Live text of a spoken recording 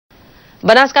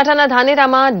બનાસકાંઠાના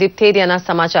ધાનેરામાં ડિપ્થેરિયાના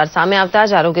સમાચાર સામે આવતા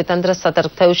જ આરોગ્ય તંત્ર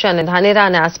સતર્ક થયું છે અને ધાનેરા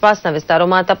અને આસપાસના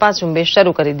વિસ્તારોમાં તપાસ ઝુંબેશ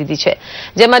શરૂ કરી દીધી છે,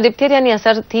 જેમાં ડિપ્થેરિયાની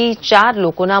અસરથી 4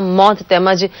 લોકોના મોત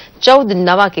તેમજ 14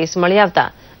 નવા કેસ મળી આવતા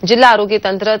જિલ્લા આરોગ્ય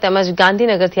તંત્ર તેમજ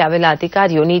ગાંધીનગરથી આવેલા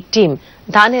અધિકારીઓની ટીમ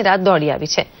ધાનેરા દોડી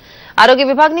આવી છે। આરોગ્ય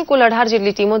વિભાગની કુલ 18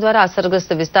 જેટલી ટીમો દ્વારા અસરગ્રસ્ત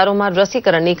વિસ્તારોમાં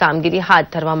રસીકરણની કામગીરી હાથ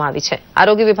ધરવામાં આવી છે।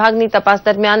 આરોગ્ય વિભાગની તપાસ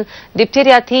દરમિયાન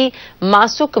ડિપ્થેરિયાથી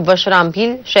માસુક વશરામ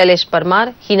ભીલ, શૈલેષ પરમાર,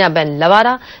 હિનાબેન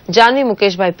લવારા, જાનવી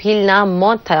મુકેશભાઈ ભીલના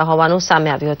મોત થયા હોવાનું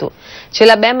સામે આવ્યું હતું।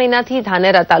 છેલ્લા 2 મહિનાથી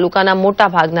ધાનેરા તાલુકાના મોટા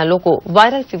ભાગના લોકો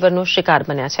વાયરલ ફીવરનો શિકાર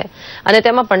બન્યા છે અને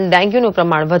તેમાં પણ ડેન્ગ્યુનું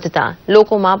પ્રમાણ વધતા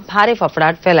લોકોમાં ભારે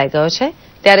ફફડાટ ફેલાઈ ગયો છે।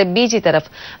 ત્યારે બીજી તરફ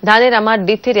ધાનેરામાં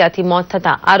ડિપ્થેરિયાથી મોત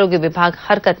થતા આરોગ્ય વિભાગ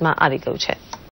હરકતમાં આવી ગયું છે।